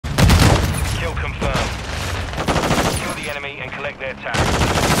protect their town.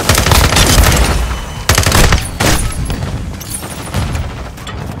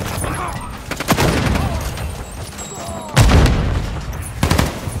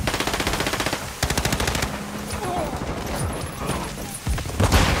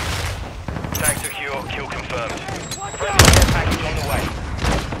 Tag secure, kill confirmed. Friendly care package on the way.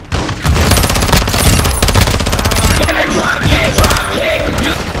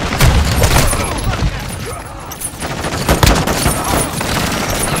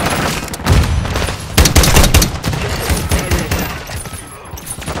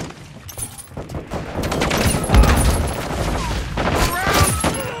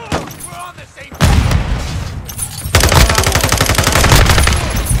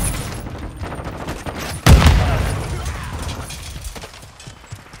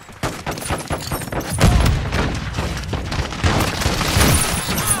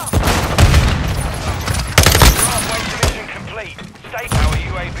 State our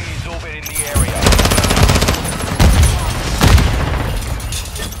UAV is orbiting the area.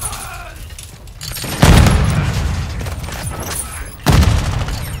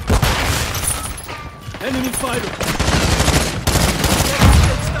 Enemy fighter!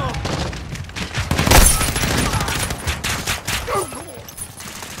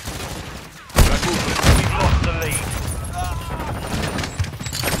 We've lost the lead.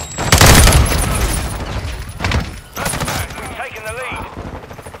 We've taken the lead.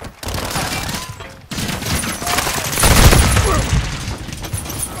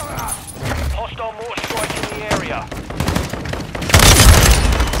 Hostile mortar strike in the area.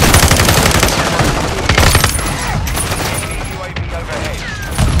 Enemy UAV overhead.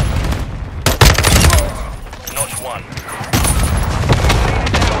 Notch 1.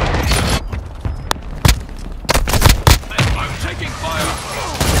 I'm taking fire!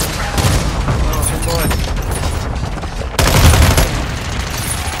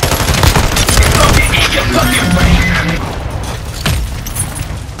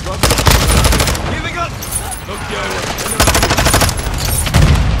 Giving up!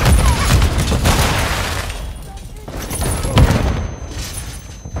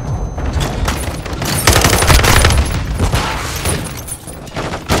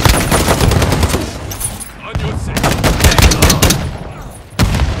 On your six.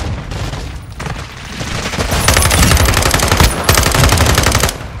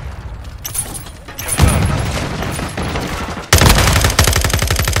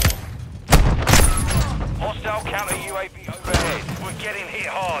 Hostile counter UAV overhead. We're getting hit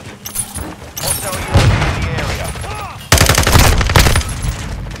hard. Hostile UAV in the area.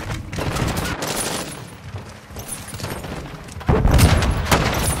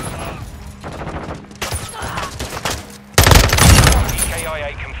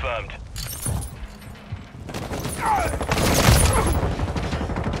 EKIA confirmed.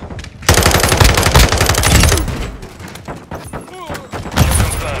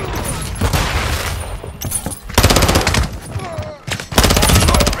 Confirmed.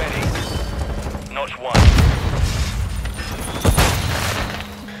 Ready. Notch 1.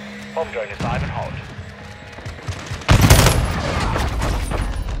 Bomb drone is live and hot.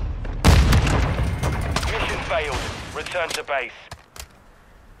 Mission failed. Return to base.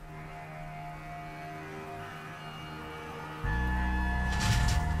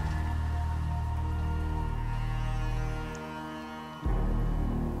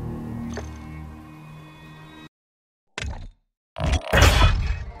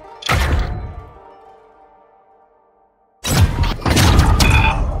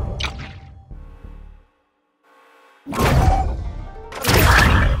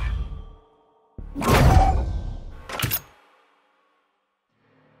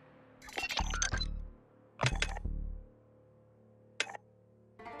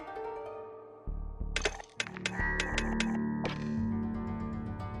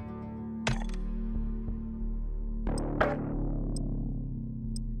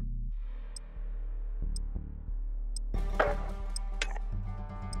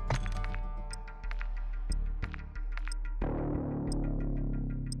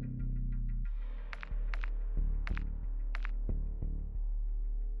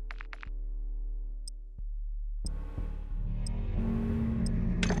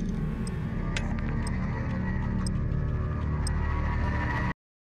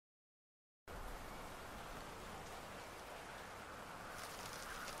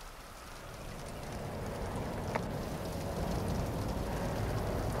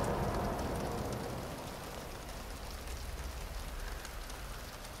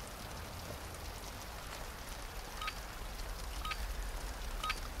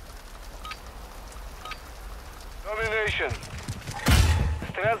 Domination.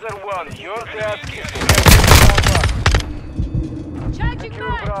 Strelzer 1, your task is to get to Alpha. Charging Secure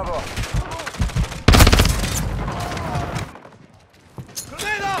mine! Bravo.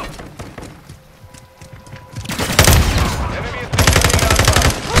 Grenade out! Enemy is securing Alpha.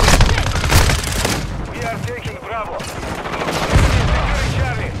 Holy shit! We are taking Bravo. Enemy is securing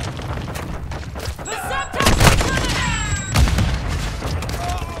Charlie. The subtitles are coming!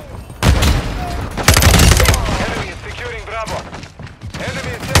 Enemy is securing Bravo.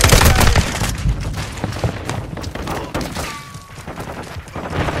 Enemy is taking Charlie.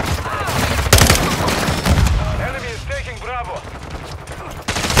 Enemy is taking Bravo.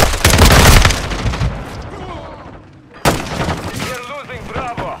 We are losing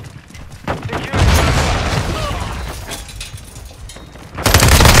Bravo. Securing Bravo.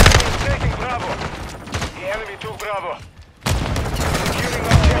 Enemy is taking Bravo. The enemy took Bravo. Securing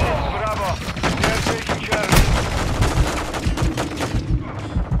objectives Bravo. We are taking Charlie.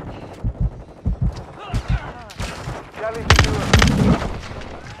 Charlie secure.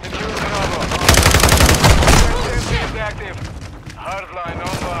 Secure Bravo. Sentry is active. Hardline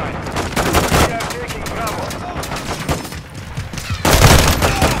online. We are taking Bravo.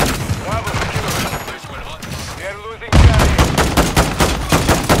 Bravo secure. This one hot. We are losing Charlie.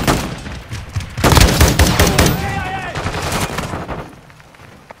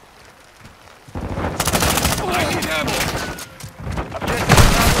 I need ammo! Objective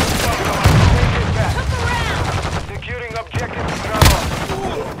Bravo. Take it back. Look around! Securing objective Bravo.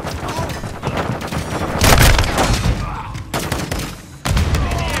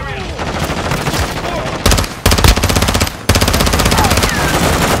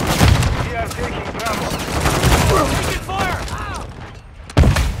 We are taking Bravo. Taking fire!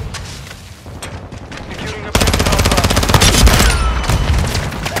 Securing objective Alpha.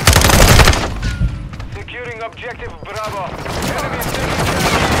 Securing objective Bravo. Enemy is taking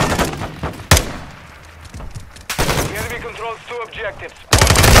Charlie. The enemy controls 2 objectives.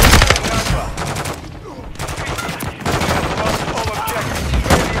 One Alpha. We have lost all objectives.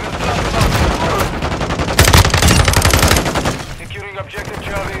 Ready to start Alpha. Securing objective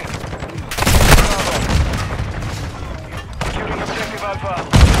Charlie. Bravo. Securing objective Alpha.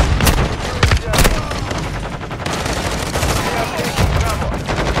 We are taking Bravo.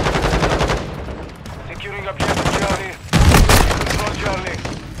 Securing objective Charlie. Control Charlie.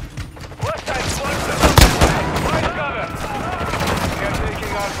 What's that squad? Right cover. We are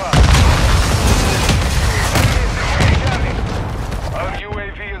taking Alpha.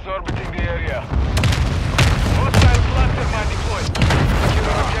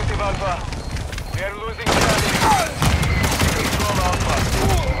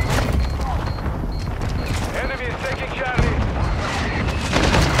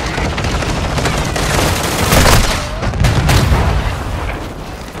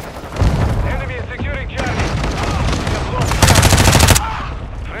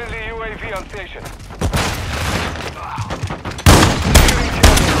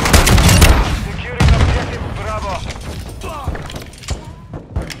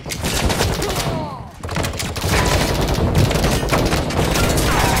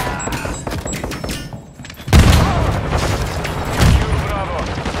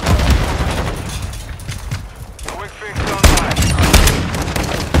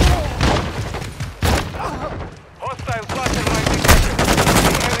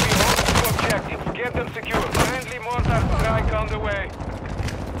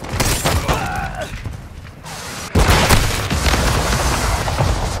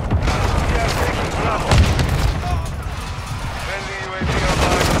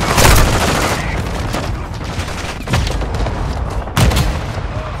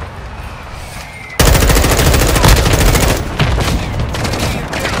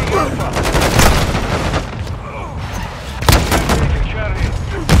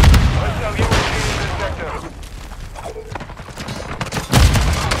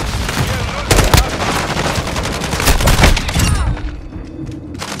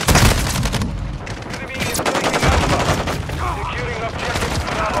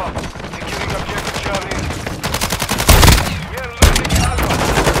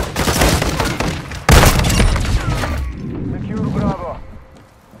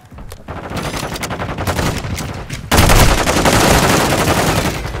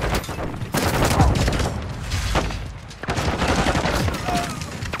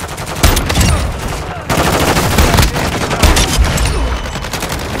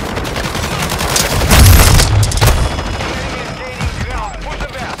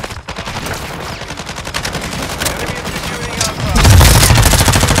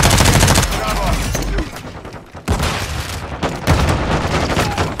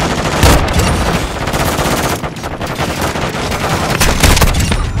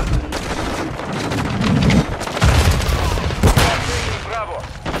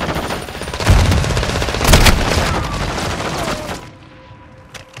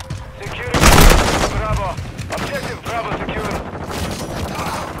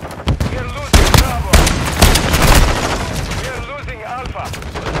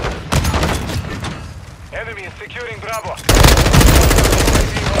 securing Bravo.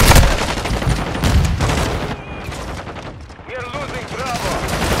 We are losing Bravo.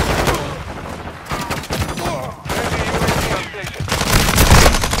 Friendly UAV on station.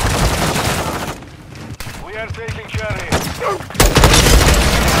 We are taking Charlie.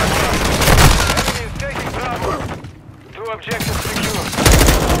 Enemy is taking Bravo. Two objectives secure.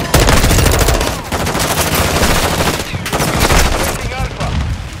 Taking Alpha.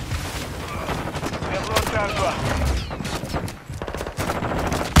 We have lost Alpha.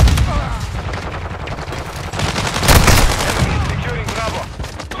 Enemy is securing Bravo.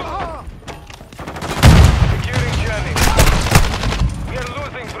 Securing Charlie. We are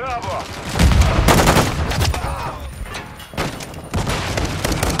losing Bravo.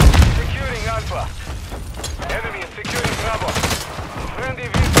 Securing Alpha. Enemy is securing Bravo. Friendly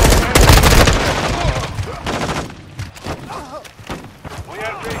vehicle. We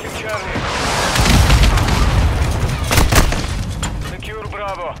are taking Charlie. Secure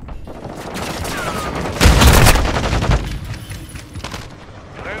Bravo.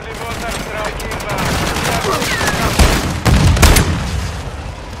 Friendly mortar strike inbound.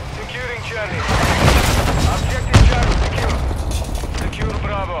 Securing Charlie. Objective Charlie secure. Secure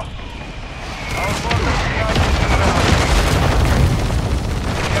Bravo. Our mortar strike is inbound.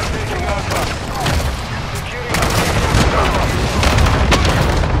 We are taking Alpha. Securing objective Bravo.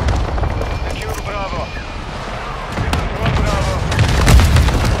 Secure Bravo. We control Bravo.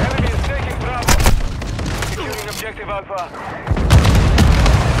 Enemy is taking Bravo. Securing objective Alpha.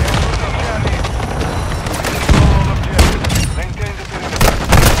 We are losing Charlie. We control all objectives. Maintain the perimeter.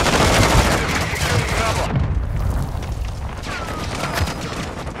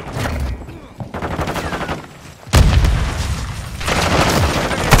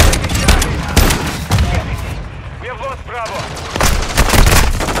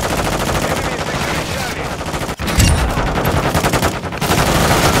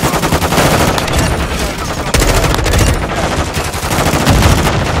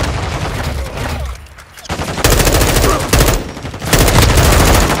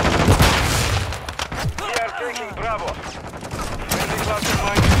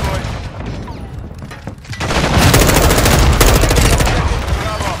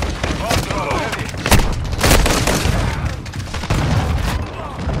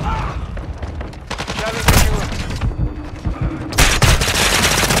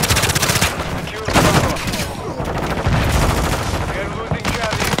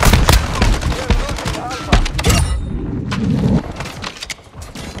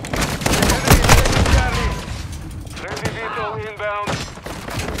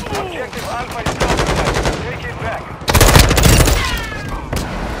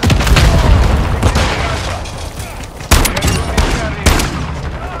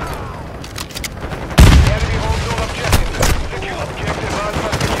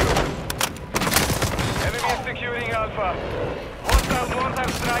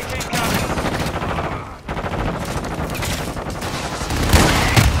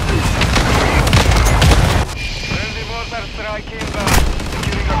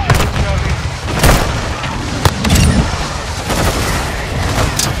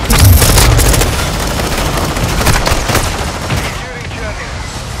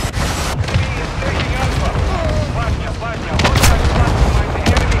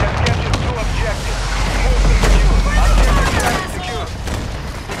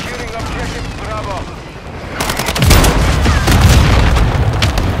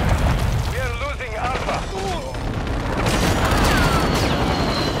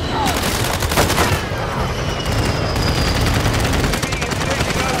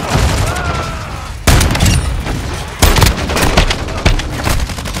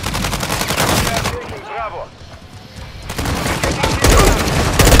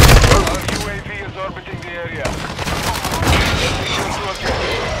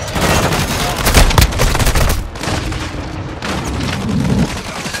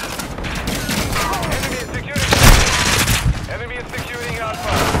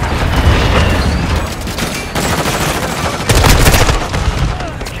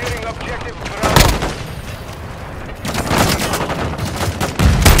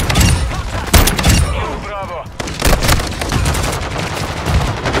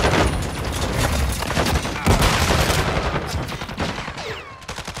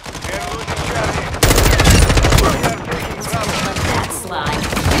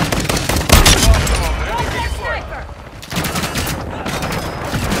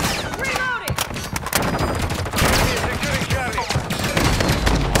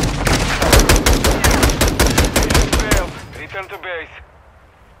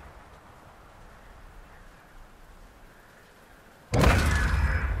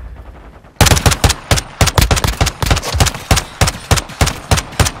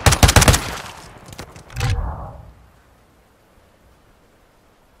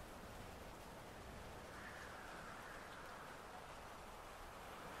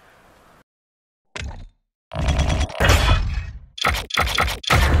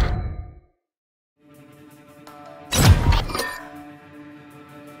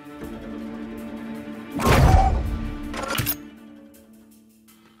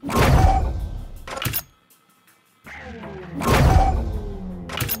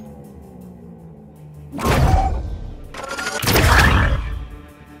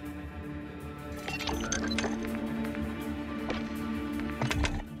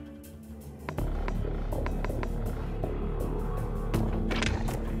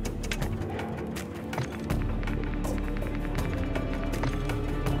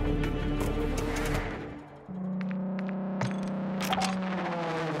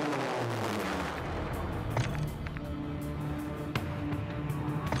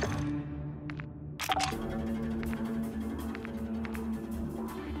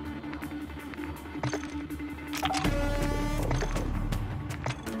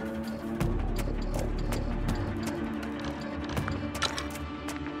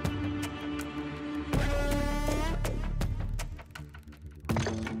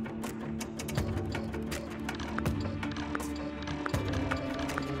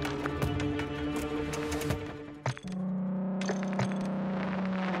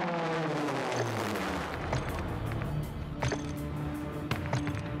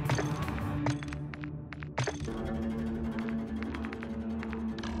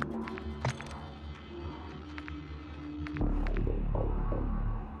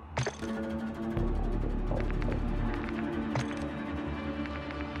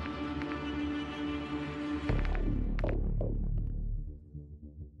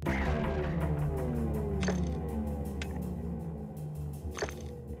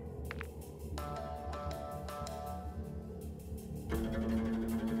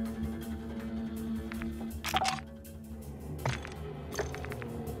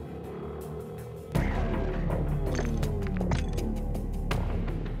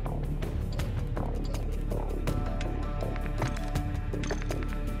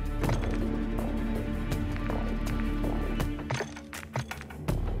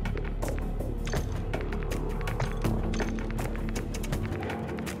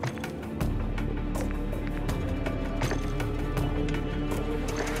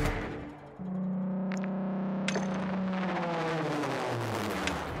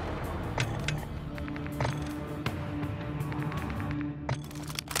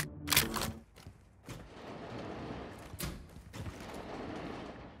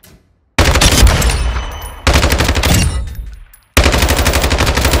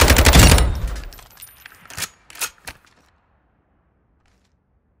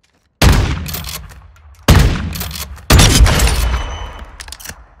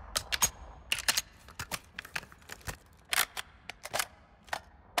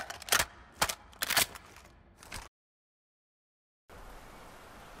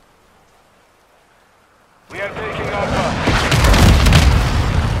 We are taking Alpha.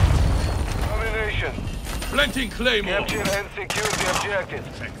 Domination. Planting Claymore. Capture and secure the objective.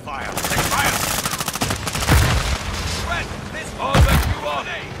 Take fire. Take fire. Red, this all that you want.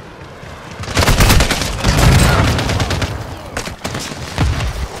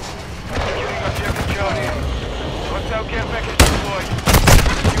 Securing objective Charlie. Hostile care package deployed.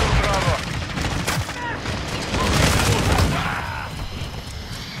 Secure Bravo.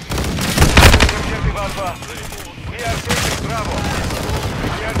 Objective Alpha. We are taking Bravo.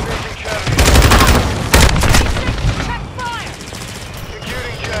 We are taking Charlie. Check fire!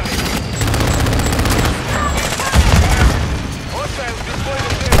 Securing Charlie. Hostiles deployed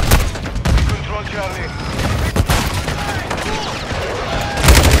the tail. Control Charlie.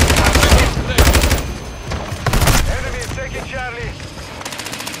 Enemy is taking Charlie.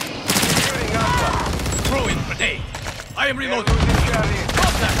 Securing Alpha. Throw in grenade. I am We are reloading. losing Charlie.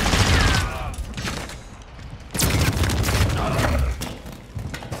 Stop that.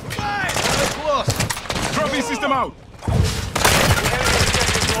 Trophy system out!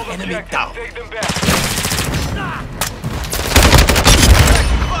 Enemy down. Take them back.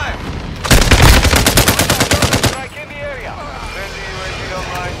 Fire. Strike in the area. Friendly UAV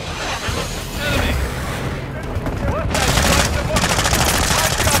online. Enemy. What's that? Strike the bomb.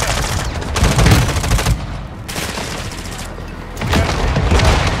 Find cover. We are taking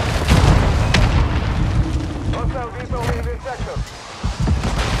Charlie. Hostile vehicle in this sector.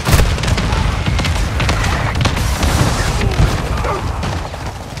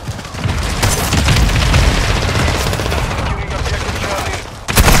 Securing objective Charlie.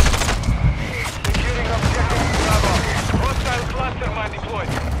 Securing objective Bravo. Hostile cluster mine deployed.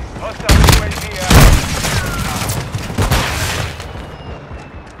 Hostile UAV out.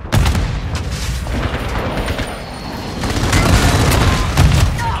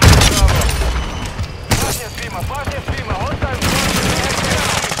 Bravo. Пашня Свима, hostile cluster.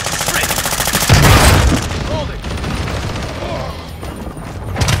 Hold it.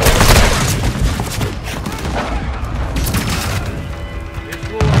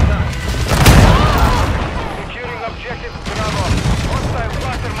 Securing objective Bravo. Hostile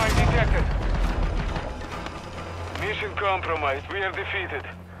cluster mine detected. Mission compromised. We are defeated.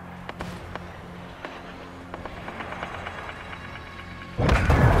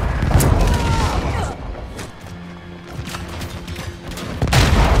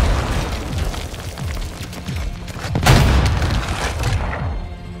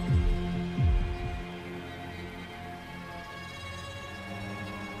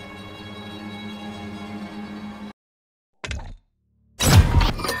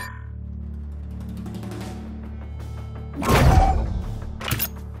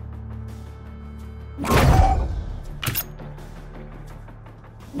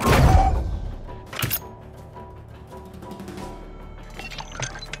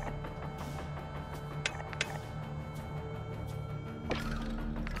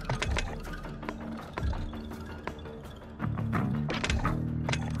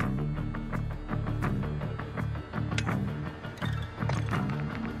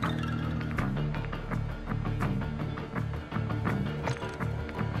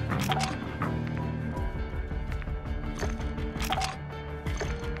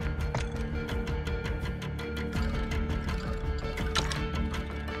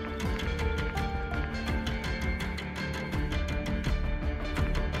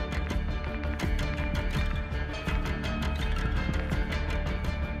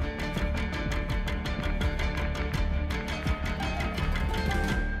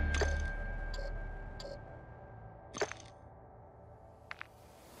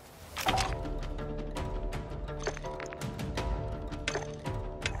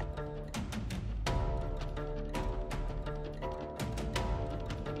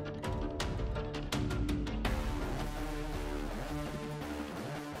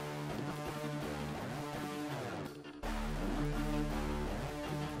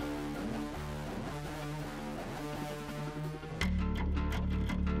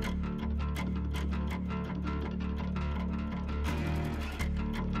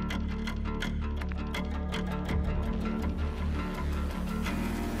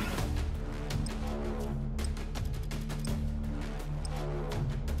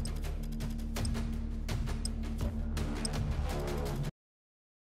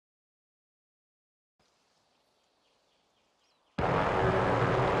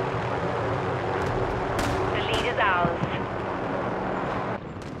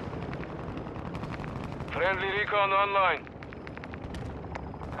 Friendly recon online.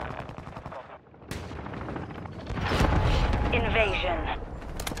 Invasion.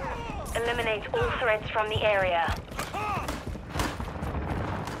 Eliminate all threats from the area.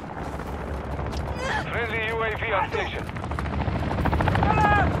 Friendly UAV on station.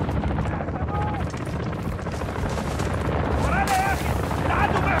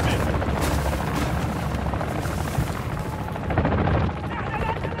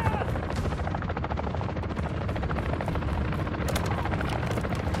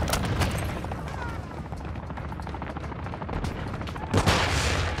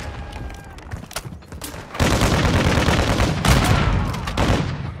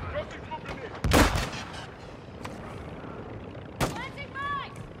 Planting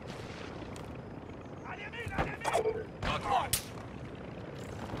mine! Got one.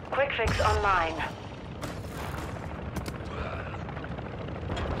 Quick fix online.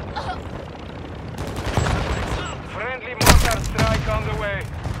 Friendly mortar strike on the way.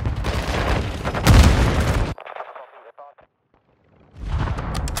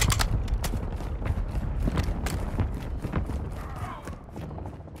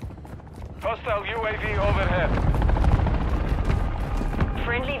 Hostile UAV overhead.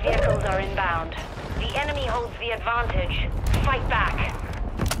 Friendly vehicles are inbound. The enemy holds the advantage. Fight back.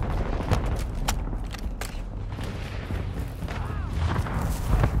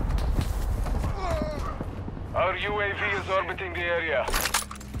 Our UAV is orbiting the area.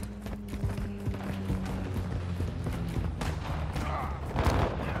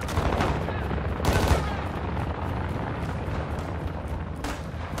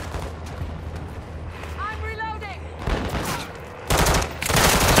 I'm reloading!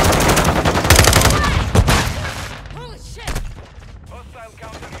 Holy shit! Hostile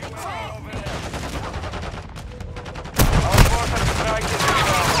counter UAV overhead. Our mortar strike is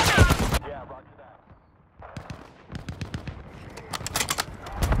inbound. Yeah, roger that.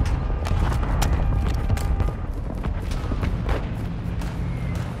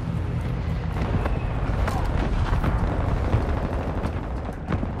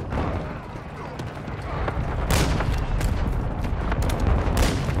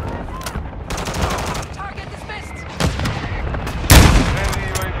 Target dismissed! Friendly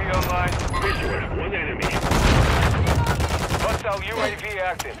UAV online. One enemy. Hostile UAV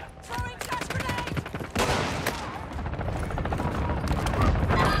active. Throwing flash grenade!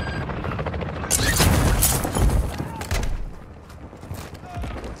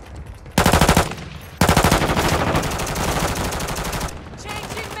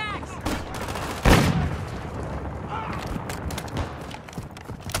 Changing max!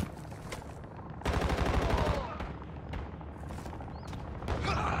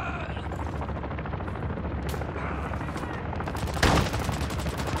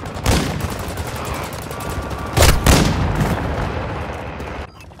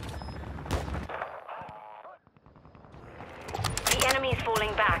 The enemy's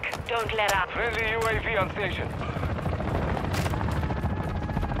falling back. Don't let up. Friendly UAV on station.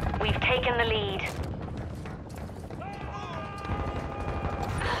 We've taken the lead.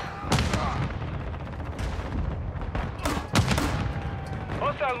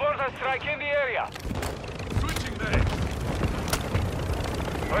 Hostile mortar strike in the area. Switching there.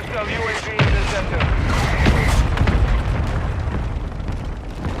 Hostile UAV in the center.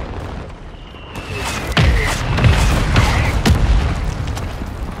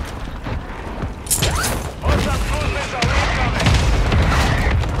 Hostile cruise missile incoming.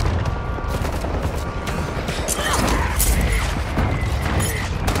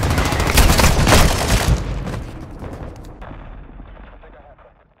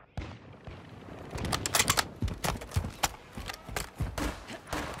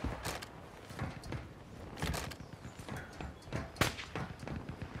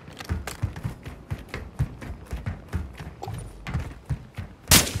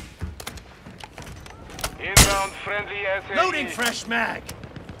 Inbound friendly SAE. Loading fresh mag.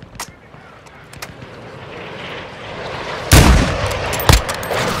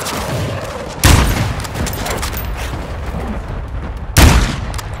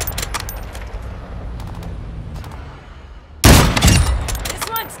 This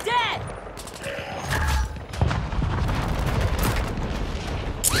one's dead!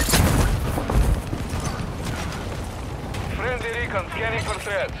 Friendly recon scanning for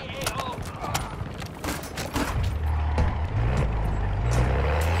threats.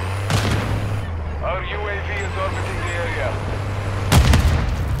 Our UAV is orbiting the area.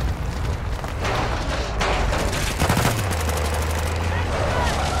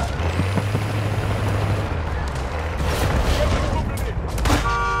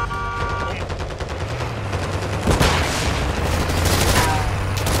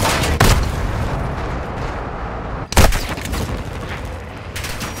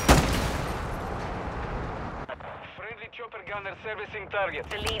 target.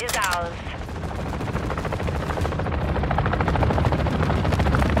 The lead is ours.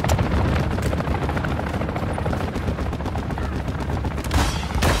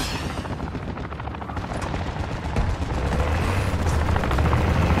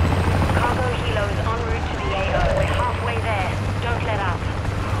 Cargo helos en route to the AO. We're halfway there. Don't let up.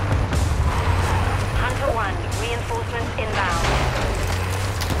 Hunter 1, reinforcements inbound.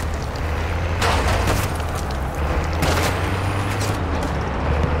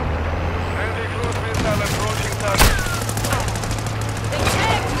 Friendly cruise missile approaching target. They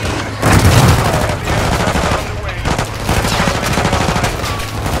tagged me! Heavy aircraft on the way. Already online.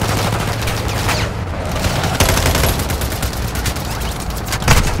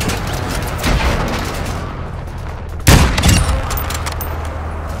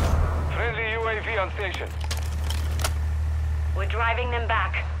 Friendly UAV on station. We're driving them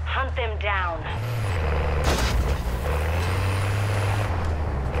back. Hunt them down.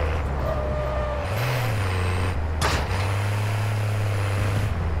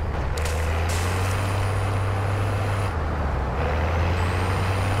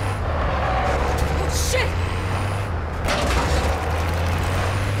 Oh, shit!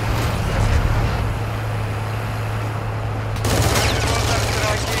 Contact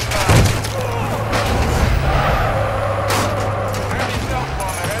strike inbound. Friendly stealth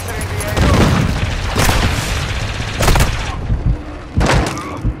bomber entering the AO.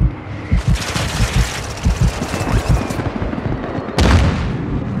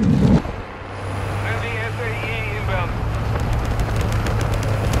 Friendly SAE inbound.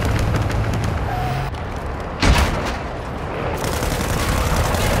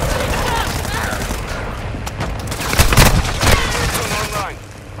 Houston online.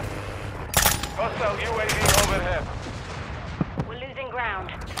 Hostile UAV overhead. We're losing ground.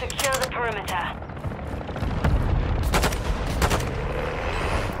 Secure the perimeter.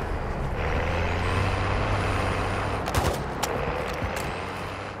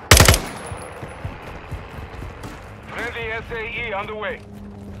 Friendly SAE on the way.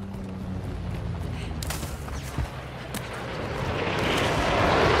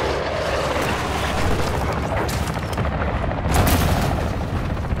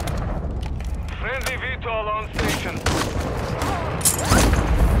 Friendly VTOL on station.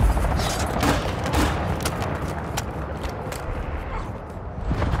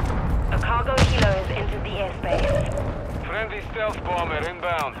 A cargo helo has entered the airspace. Friendly stealth bomber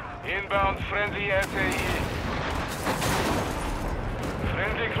inbound. Inbound friendly SAE.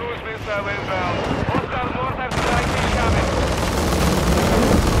 Friendly cruise missile inbound. Hostile mortar strike incoming.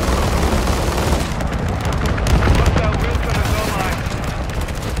 Hostile Wilson is online.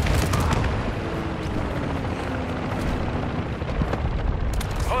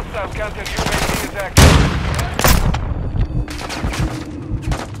 Hostile counter UAV is active.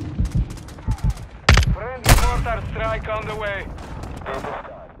 Friendly mortar strike on the way.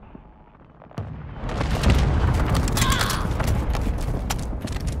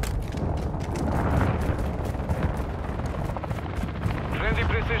 Friendly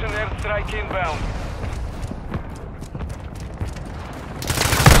precision airstrike inbound.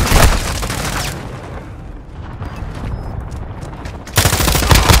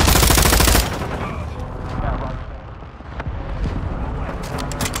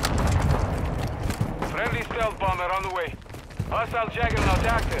 Friendly stealth bomber on the way. Hostile Juggernaut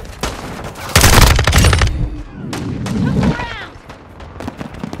active. Look around!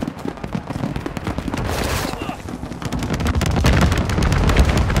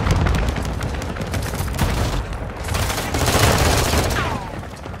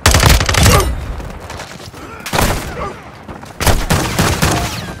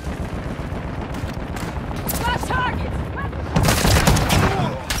 Lost target!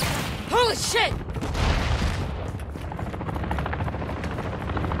 Holy shit!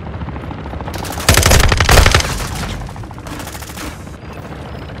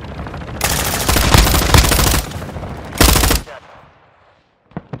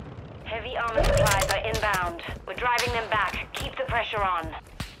 Heavy armor supplies are inbound. We're driving them back. Keep the pressure on.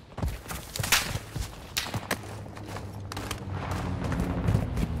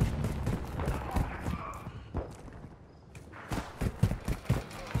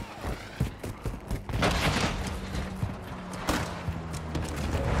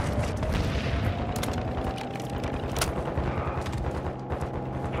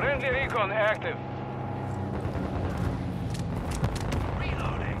 Friendly recon active.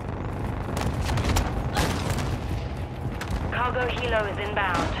 Cargo helo is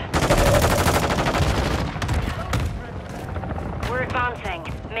inbound. We're advancing.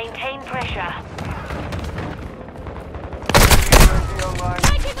 Maintain pressure. UAV online.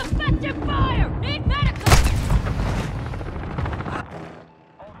 Taking effective fire! Need medical!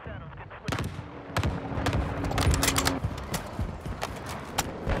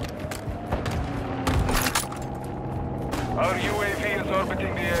 Our UAV is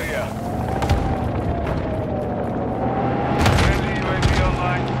orbiting the area. Friendly UAV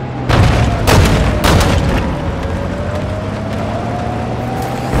online.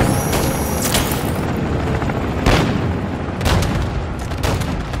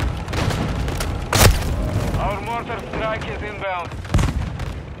 Our mortar strike is inbound.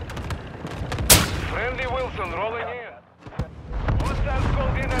 Friendly Wilson rolling in. Hostiles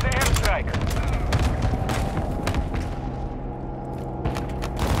called in an airstrike.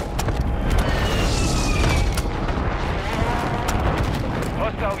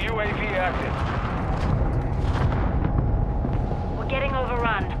 Hostile UAV active. We're getting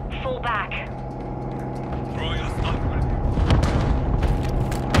overrun. Fall back. Throw your stuff with me.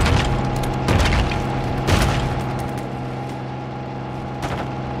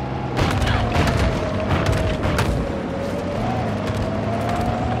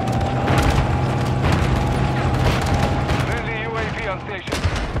 Friendly UAV on station.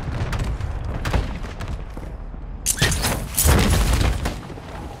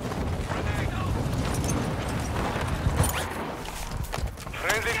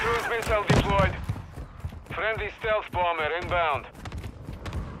 Friendly cruise missile deployed. Friendly stealth bomber inbound.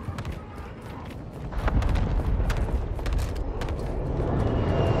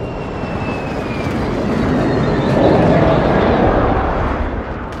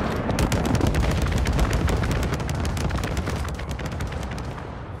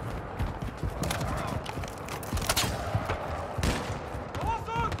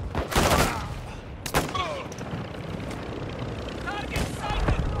 Target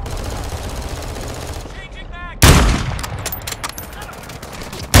sighted! Changing back!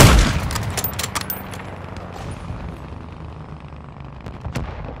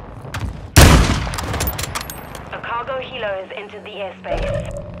 A cargo helo has entered the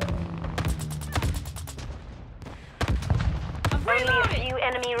airspace. I'm Only a reloading! few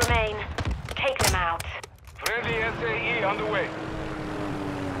enemy remain. Take them out. Friendly SAE on the way.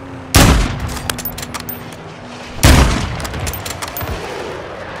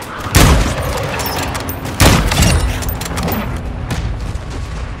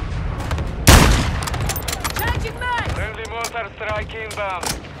 Changing mags! Friendly mortar strike inbound.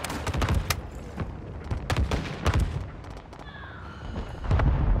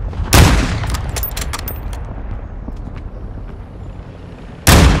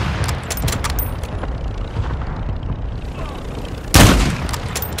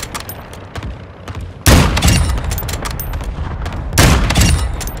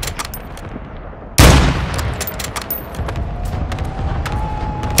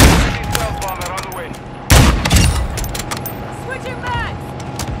 Friendly stealth bomber on the way. Switching mags!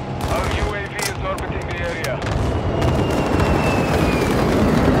 Our UAV is orbiting the area.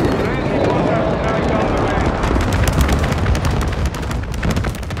 Friendly mortar strike on the way.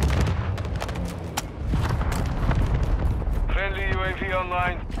 Friendly UAV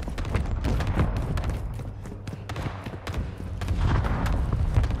online.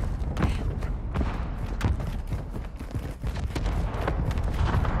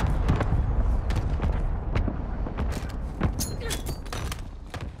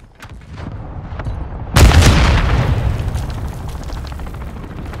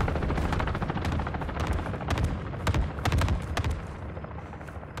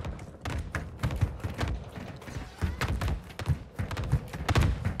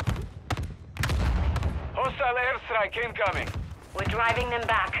 Hostile airstrike incoming. We're driving them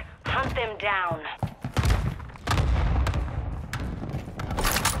back. Hunt them down.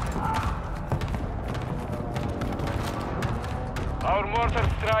 Our mortar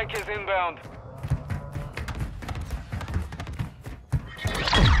strike is inbound.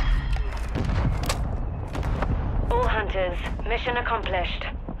 All hunters, mission accomplished.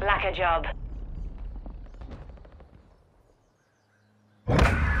 Lack a job.